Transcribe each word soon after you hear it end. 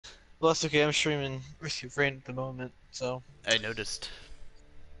Well, that's okay. I'm streaming Risk of Rain at the moment, so I noticed.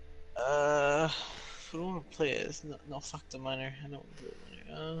 uh, I don't want to play it. It's not, no, fuck the miner. I don't want to play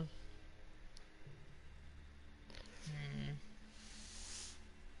the miner. Hmm.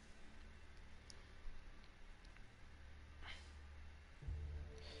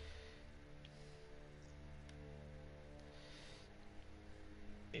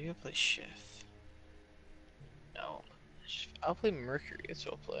 Maybe I'll play Chef. No, I'll play Mercury. That's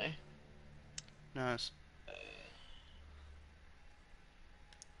what I'll play. Nice. Uh,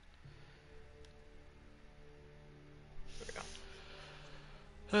 there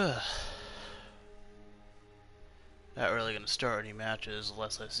we go. Not really gonna start any matches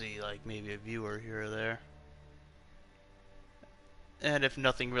unless I see like maybe a viewer here or there. And if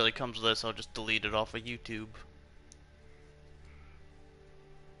nothing really comes of this, I'll just delete it off of YouTube.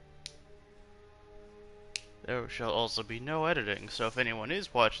 There shall also be no editing, so if anyone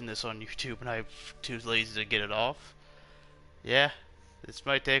is watching this on YouTube and I'm too lazy to get it off, yeah, this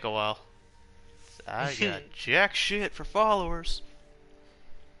might take a while. I got jack shit for followers.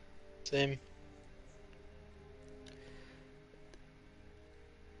 Same.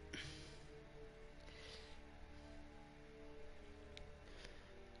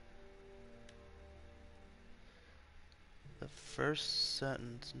 The first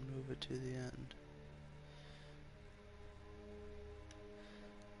sentence and move it to the end.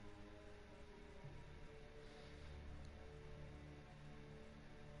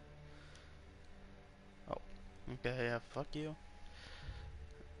 Oh, okay, yeah, fuck you.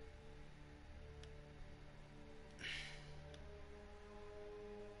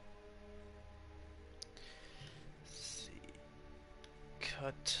 Let's see.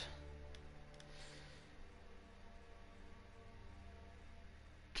 Cut.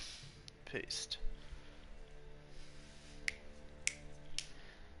 Paste.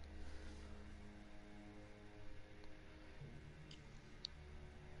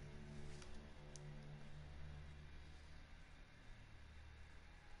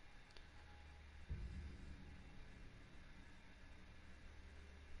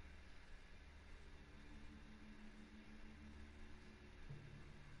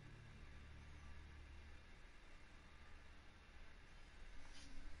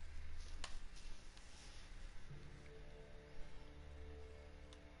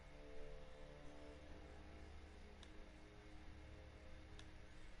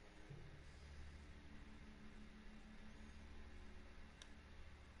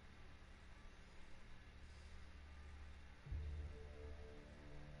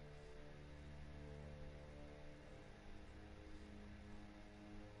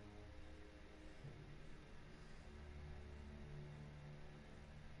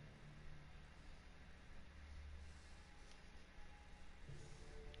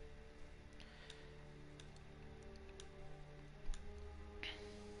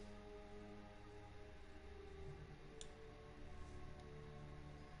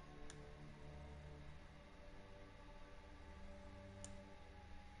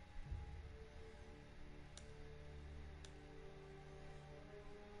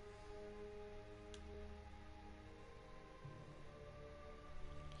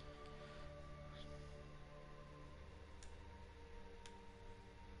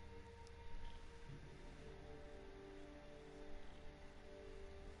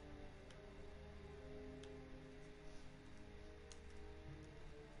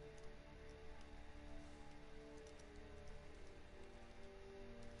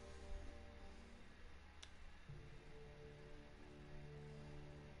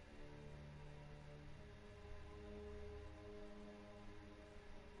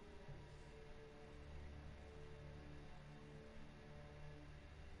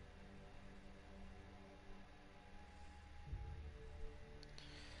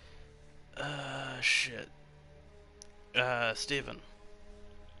 Shit. Steven,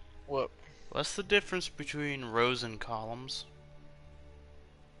 What? what's the difference between rows and columns?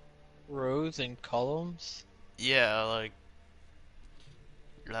 Rows and columns? Yeah, like,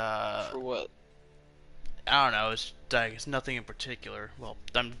 uh, For what? I don't know, it's nothing in particular. Well,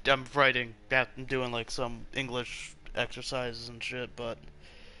 I'm writing that, I'm doing like some English exercises and shit, but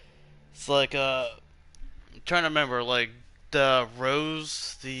it's like, I'm trying to remember, like, the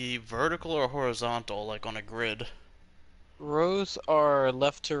rows, the vertical or horizontal, like on a grid? Rows are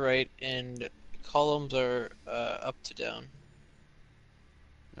left to right, and columns are up to down.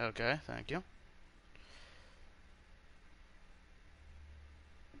 Okay, thank you.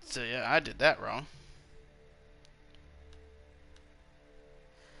 So yeah, I did that wrong.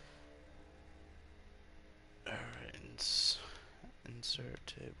 Alright, and Insert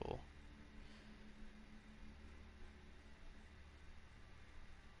table.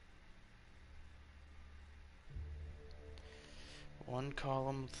 One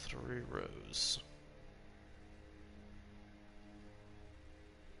column, 3 rows.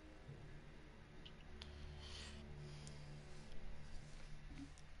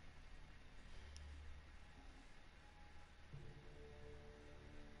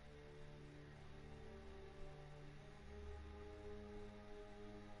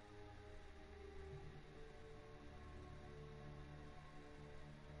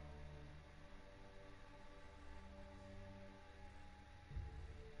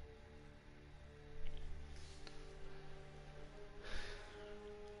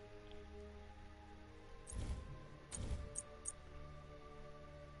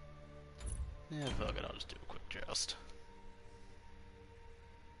 Yeah, fuck it, I'll just do a quick joust.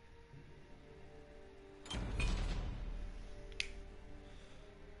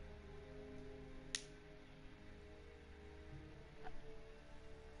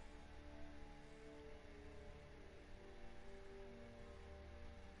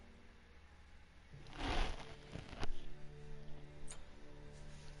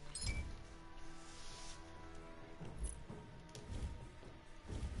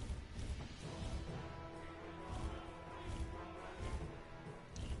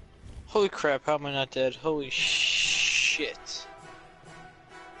 Holy crap, how am I not dead? Holy shit.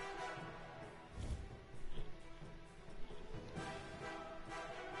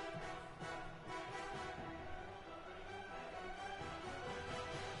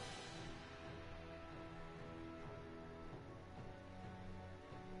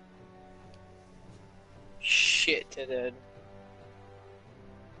 Shit, I did.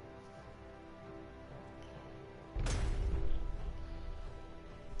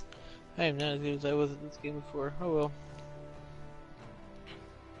 I am not as good as I was at this game before. Oh well.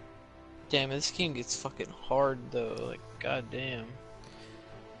 Damn, this game gets fucking hard though. Like, goddamn.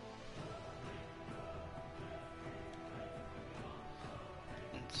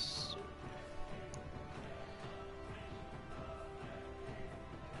 It's...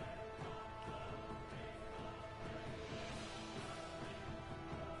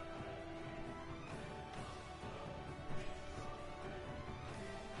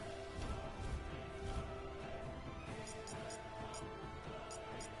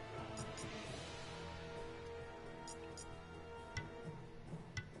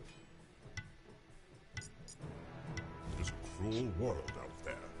 There's a cruel world out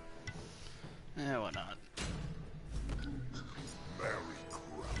there. Yeah, why not? Merry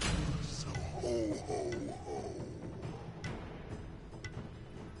Christmas. Ho, ho, ho.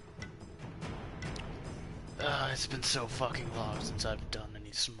 It's been so fucking long since I've done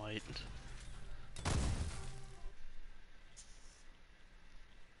any Smite.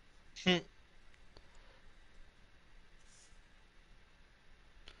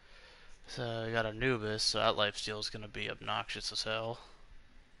 So I got Anubis, so that lifesteal is gonna be obnoxious as hell.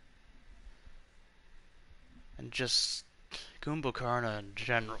 And just Kumbhakarna in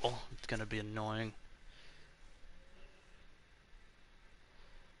general, it's gonna be annoying.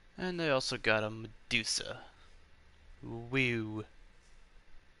 And they also got a Medusa. Woo.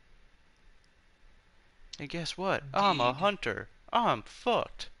 And guess what? I'm a Indeed. hunter. I'm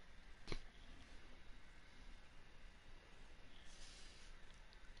fucked.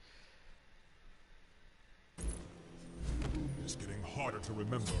 It's getting harder to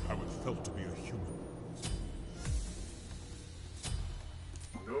remember how it felt to be a human.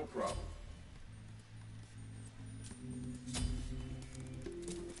 No problem.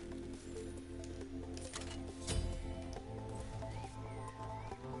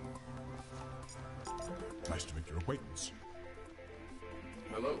 Nice to make your acquaintance.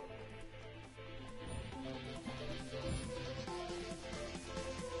 Hello.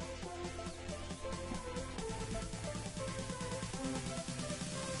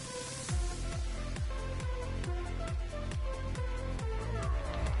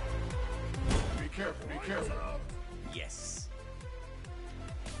 Be careful, be careful. Yes.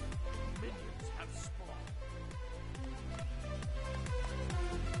 Minions have spawned.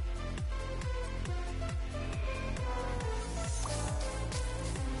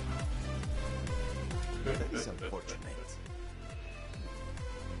 That is unfortunate.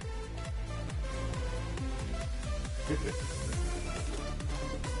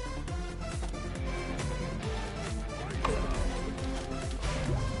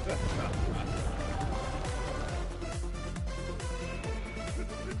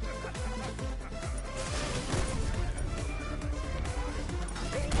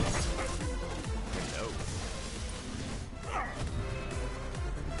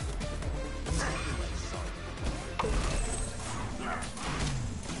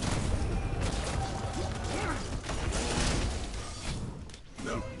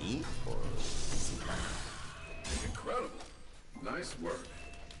 work.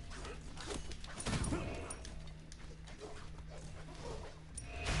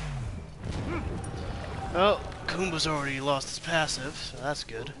 Oh, Kumba's already lost his passive, so that's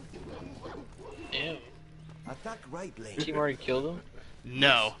good. Damn. Attack right lane. Team already killed him?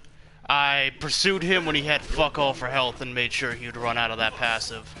 No. I pursued him when he had fuck all for health and made sure he would run out of that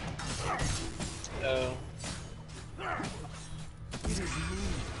passive. Oh. It is me,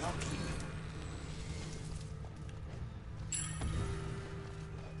 Lucky.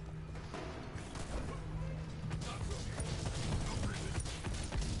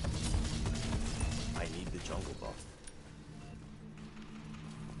 I need the jungle buff.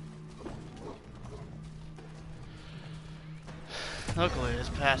 Luckily, his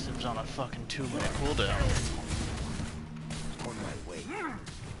passive's on a fucking 2-minute cooldown. On my way.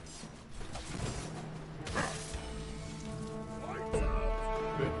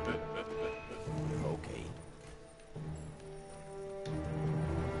 Okay.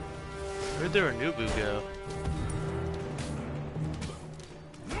 Where'd their Anubu go?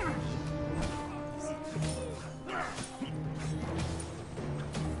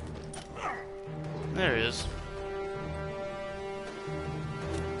 There he is.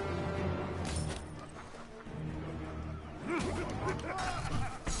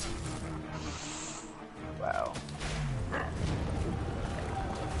 Wow.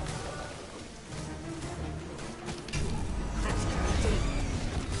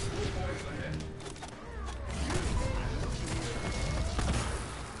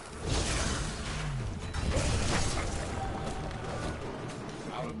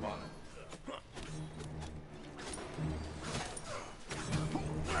 Out of mana.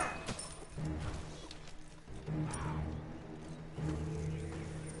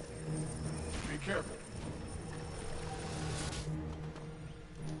 Be careful.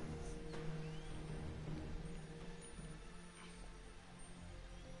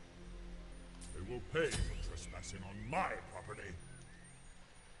 They will pay for trespassing on my property.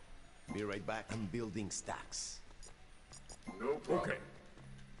 Be right back. I'm building stacks. No problem. Okay.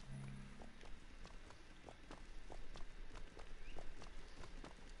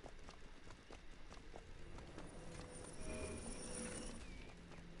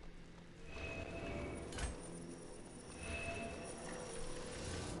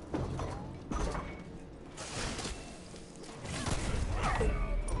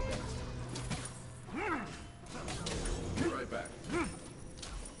 Be right back.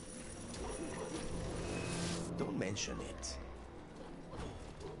 Don't mention it.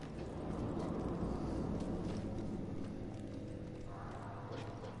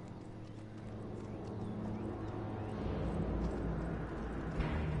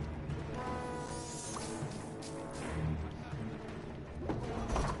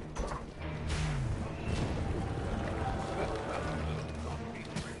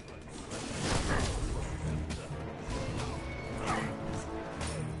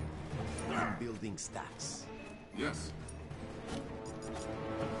 I'm building stacks. Yes.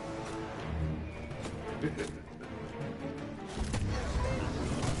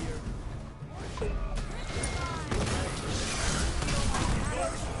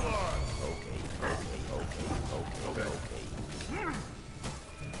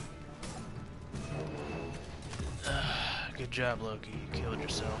 Good job, Loki. You killed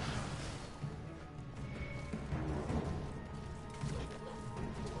yourself.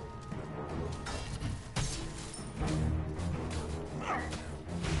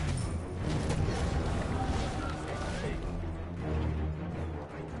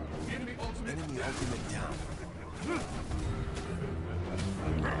 Enemy ultimate. Enemy ultimate down.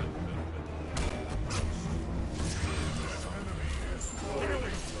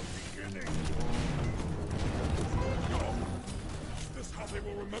 This is how they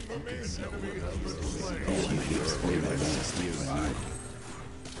will remember me. An enemy has been slain.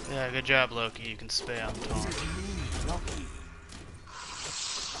 Yeah, good job, Loki. You can spam taunt.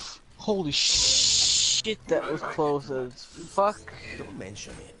 Holy shit, that was close as fuck. Don't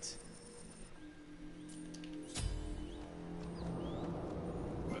mention it.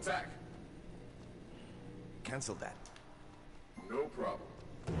 Attack. Cancel that. No problem.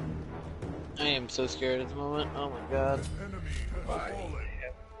 I am so scared at the moment. Oh my god. Enemy has fallen.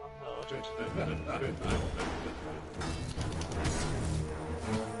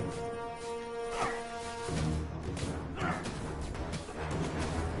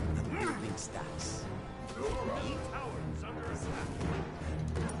 I'm building stacks. No problem.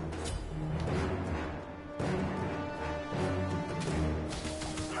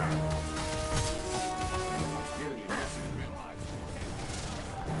 Enemy has been alive.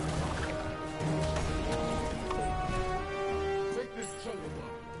 Take this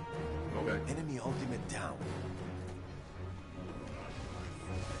Okay. Enemy ultimate down.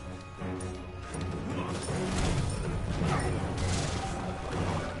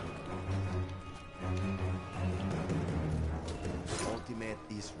 Ultimate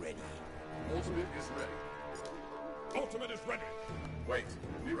is ready. Ultimate is ready. Ultimate is ready. Wait,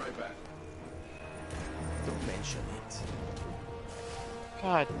 be right back. Don't mention it.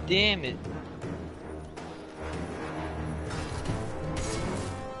 God damn it.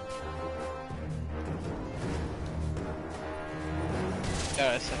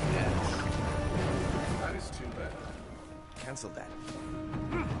 God, I suck ass. That is too bad. Cancel that.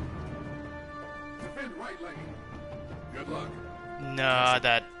 Defend right lane. Good luck. Nah,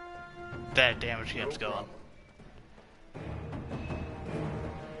 that damage keeps No going. problem.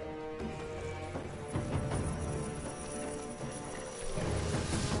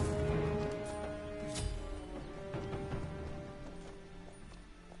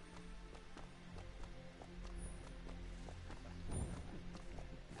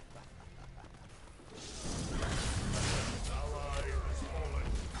 Ally has fallen.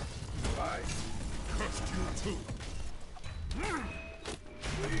 I cursed you too.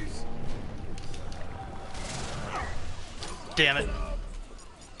 Please. Damn it.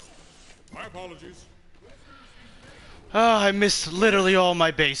 My apologies. Oh, I missed literally all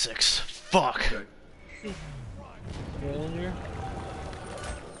my basics. Fuck. Okay.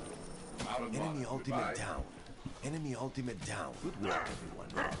 Out of Enemy luck. ultimate Goodbye. down. Enemy ultimate down. Good work, everyone.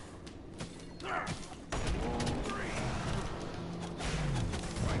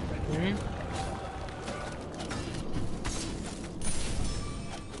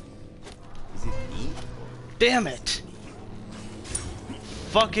 Is it me? Damn it.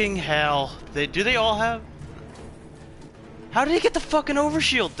 Fucking hell. Do they all have? How did he get the fucking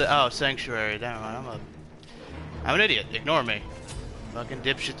overshield? Oh, sanctuary. Damn, I'm an idiot. Ignore me. Fucking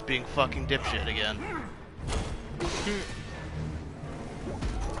dipshit's being fucking dipshit again.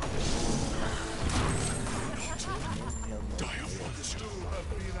 Still have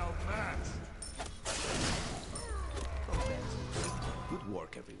been outmatched. Good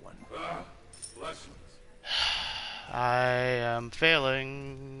work, everyone. Blessings. I am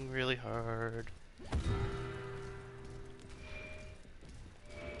failing really hard.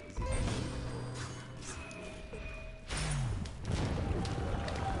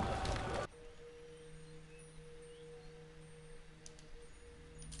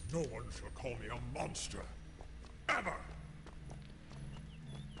 No one shall call me a monster. Ever!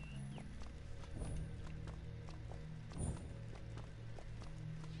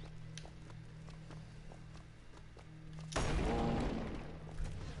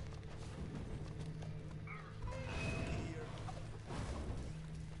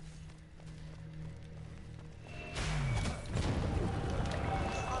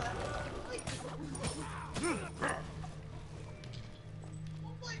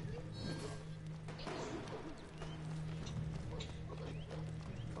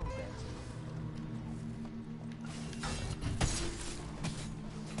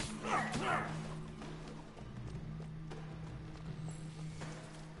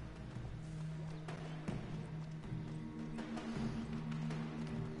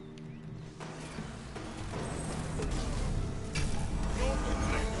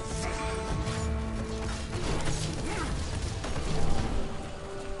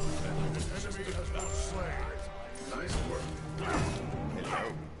 Enemy has been slain. Nice work. Hello.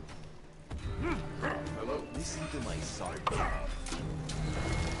 Hello. Listen to my song.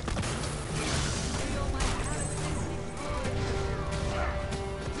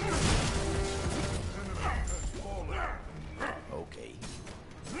 Okay.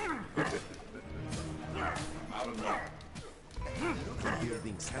 Out of luck.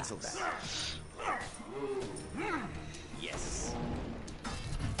 Building cancel that. Yes.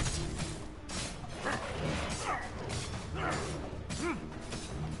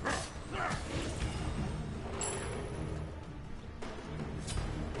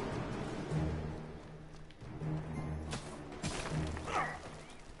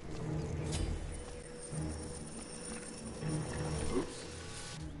 Oops.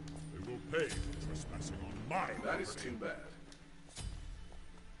 They will pay for trespassing on my property. That is too bad.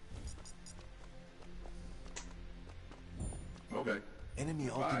 Okay. Enemy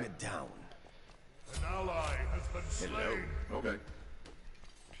ultimate down. An ally has been slain. Okay.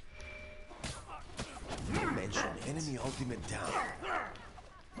 Mention enemy ultimate down.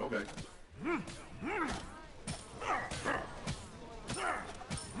 Okay.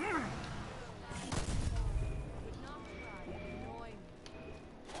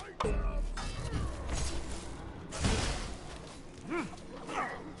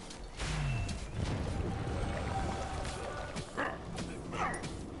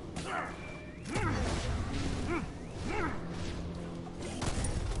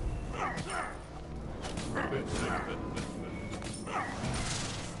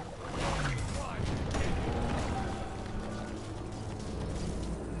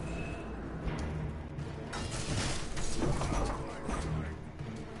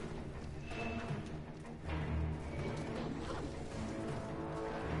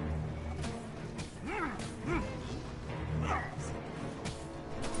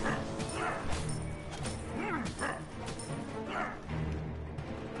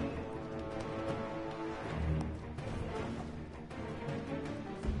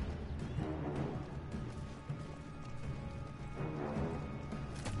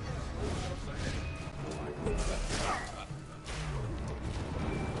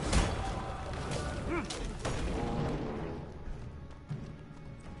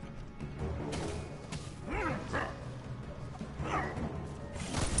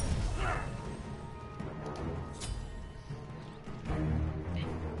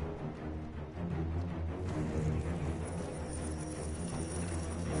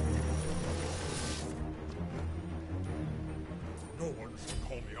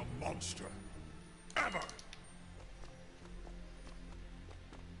 be a monster. Ever!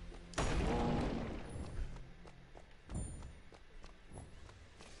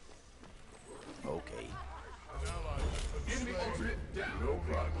 Okay. Enemy ultimate down. No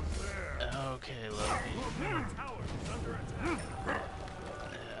problem there. Okay, Loki.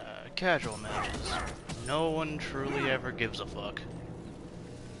 Casual matches. No one truly ever gives a fuck.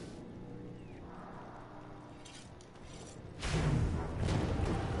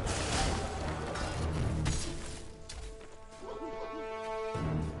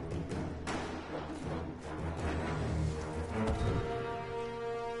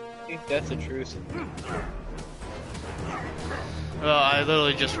 I think that's the truth. Well, I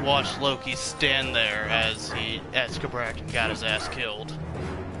literally just watched Loki stand there as Kabrak got his ass killed.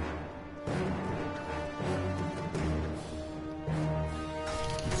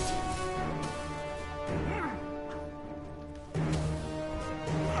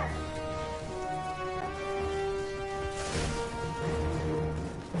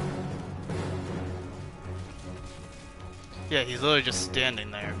 Yeah, he's literally just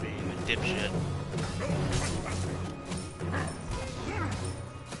standing there being a dipshit.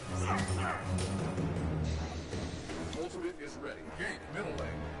 Ultimate is ready. Gate middle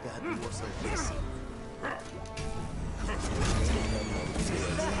lane. That was amazing.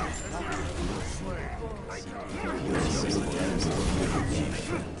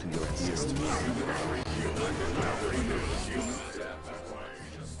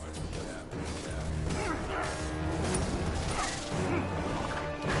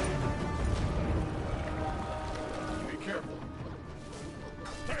 Be careful.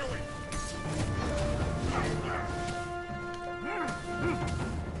 Stay away.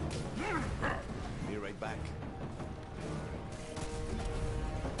 Be right back.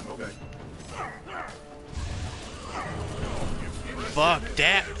 Okay. Fuck,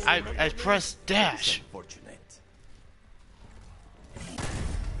 I pressed dash. Unfortunate.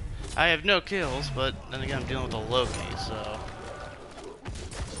 I have no kills, but then again I'm dealing with a Loki, so...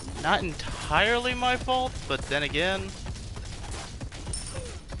 Not entirely my fault, but then again...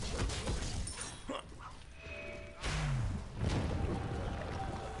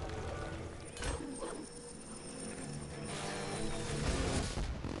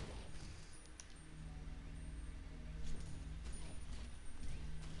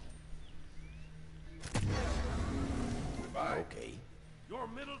 Bye. Okay. Your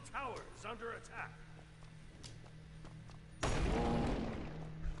middle tower is under attack.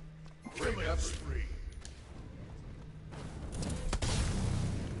 Killing spree.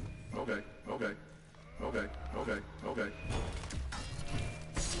 Okay, okay, okay, okay, okay.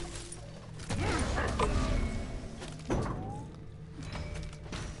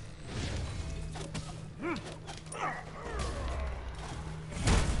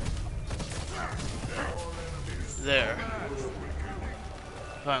 There.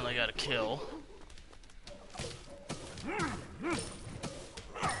 Finally got a kill.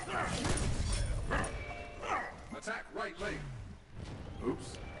 Attack right lane.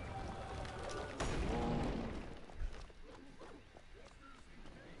 Oops.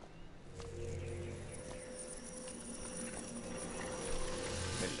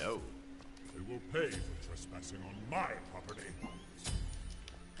 Hello. They will pay for trespassing on my property.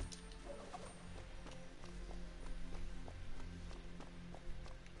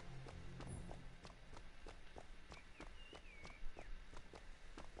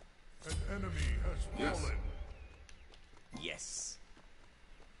 An enemy has fallen. Yes.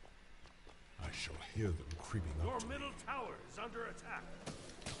 I shall hear them creeping up. Your middle tower is under attack.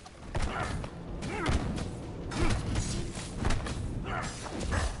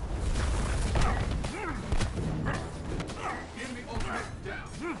 Enemy ultimate down.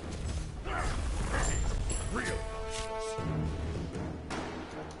 Real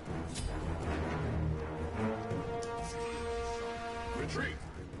retreat.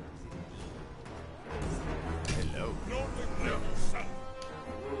 Hello. No, son.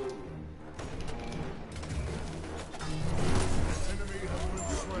 Enemy has been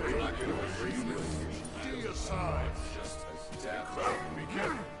slain. D aside. Be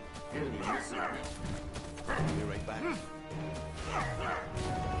careful. Enemy missing. Be right back.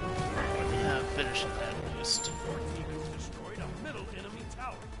 Yeah, finishing that at least. Your team has destroyed a middle enemy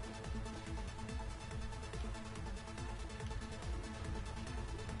tower.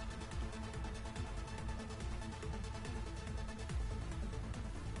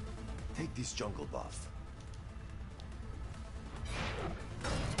 Take this jungle buff.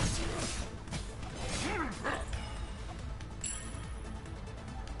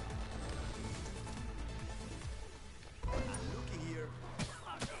 Looky here.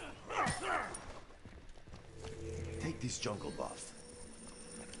 jungle buff.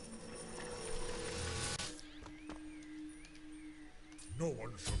 No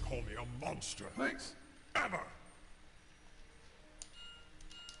one shall call me a monster. Thanks. Ever.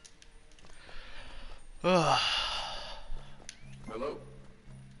 Hello.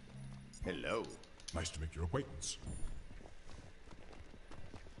 Hello. Nice to make your acquaintance.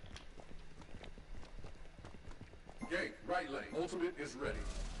 Gate, right lane. Ultimate is ready.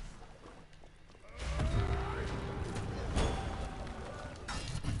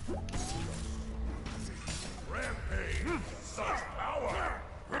 Rampage! Such power!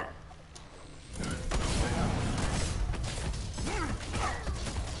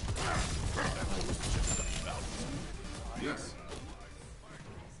 Yes.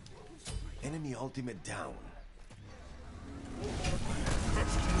 Enemy ultimate down.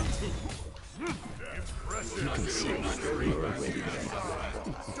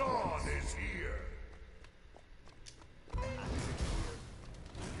 Dawn is here.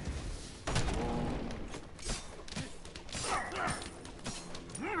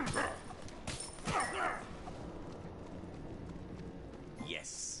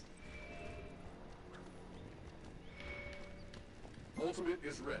 Yes. Ultimate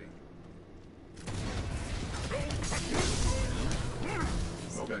is ready.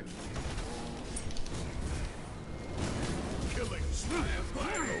 Okay. Killing slam.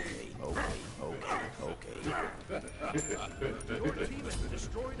 Okay. Your team has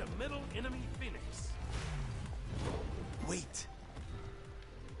destroyed a middle enemy Phoenix. Wait.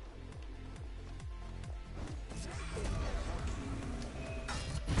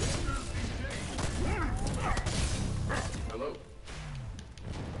 Hello.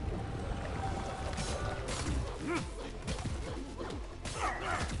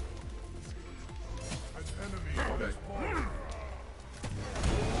 An enemy has fallen.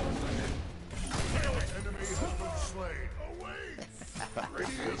 Enemy has been slain. Away!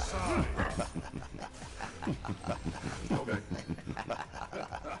 Ready aside. Okay.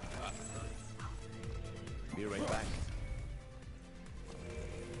 Be right back.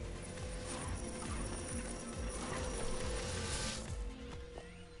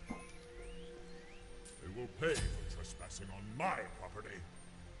 They will pay for trespassing on my property.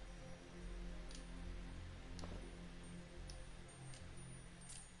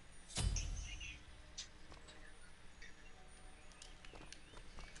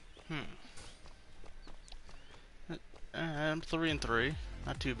 I'm 3-3.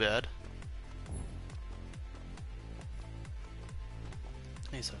 Not too bad.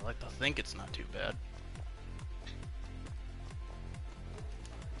 At least I like to think it's not too bad.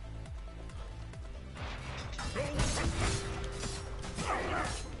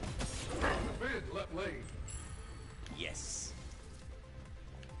 Defend left lane. Yes.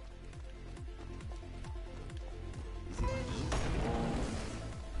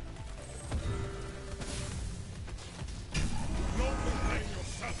 Don't blame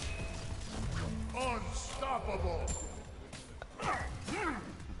yourself. Unstoppable.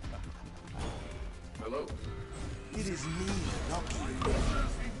 Hello. It is me, Lucky.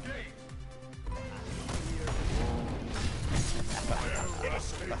 Engage. Let's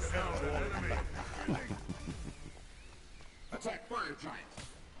take down an enemy. Attack fire giant.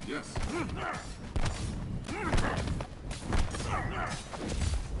 Yes.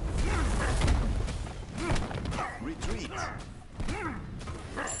 Retreat.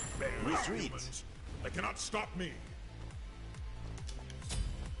 Retreat. They cannot stop me.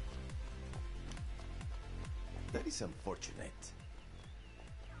 That is unfortunate.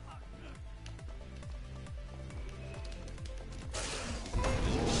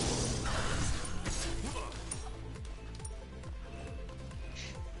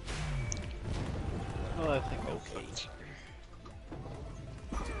 Well, I think I'll Okay. fight here.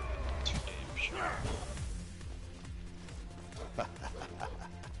 Too damn sure.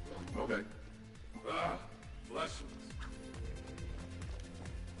 Okay. Flesh.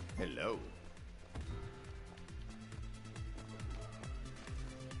 Hello.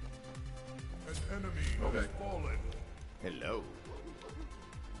 An enemy has fallen. Hello.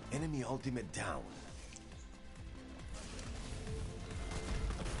 Enemy ultimate down.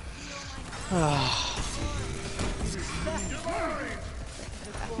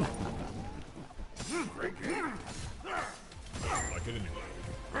 Great game. Like it anyway.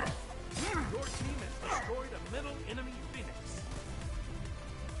 Your team has destroyed a middle enemy Phoenix.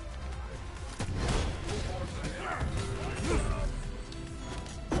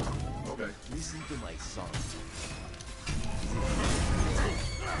 Okay. Listen to my song.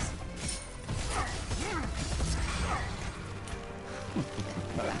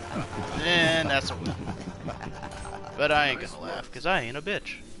 And that's a win. But I ain't gonna laugh, because I ain't a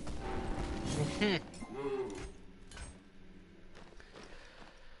bitch.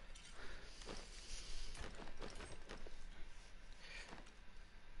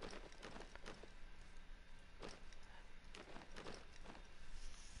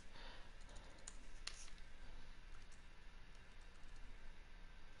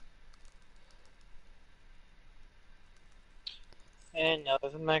 And now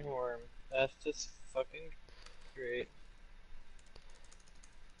there's a magworm. That's just fucking great.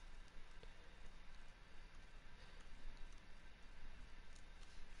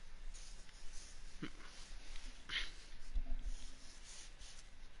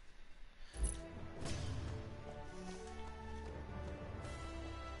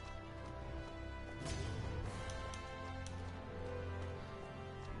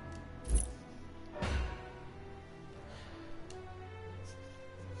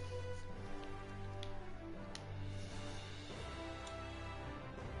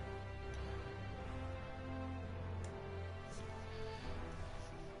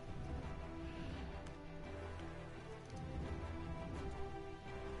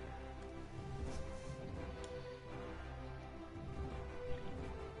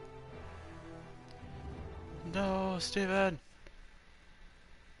 No, Steven!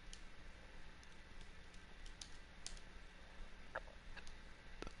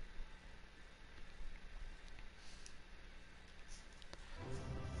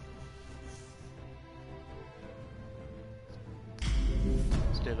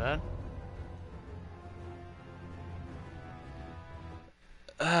 Steven?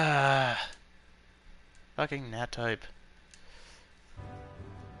 Ah, fucking nat type.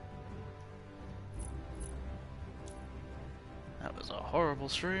 That was a horrible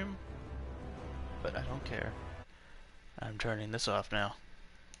stream, but I don't care. I'm turning this off now.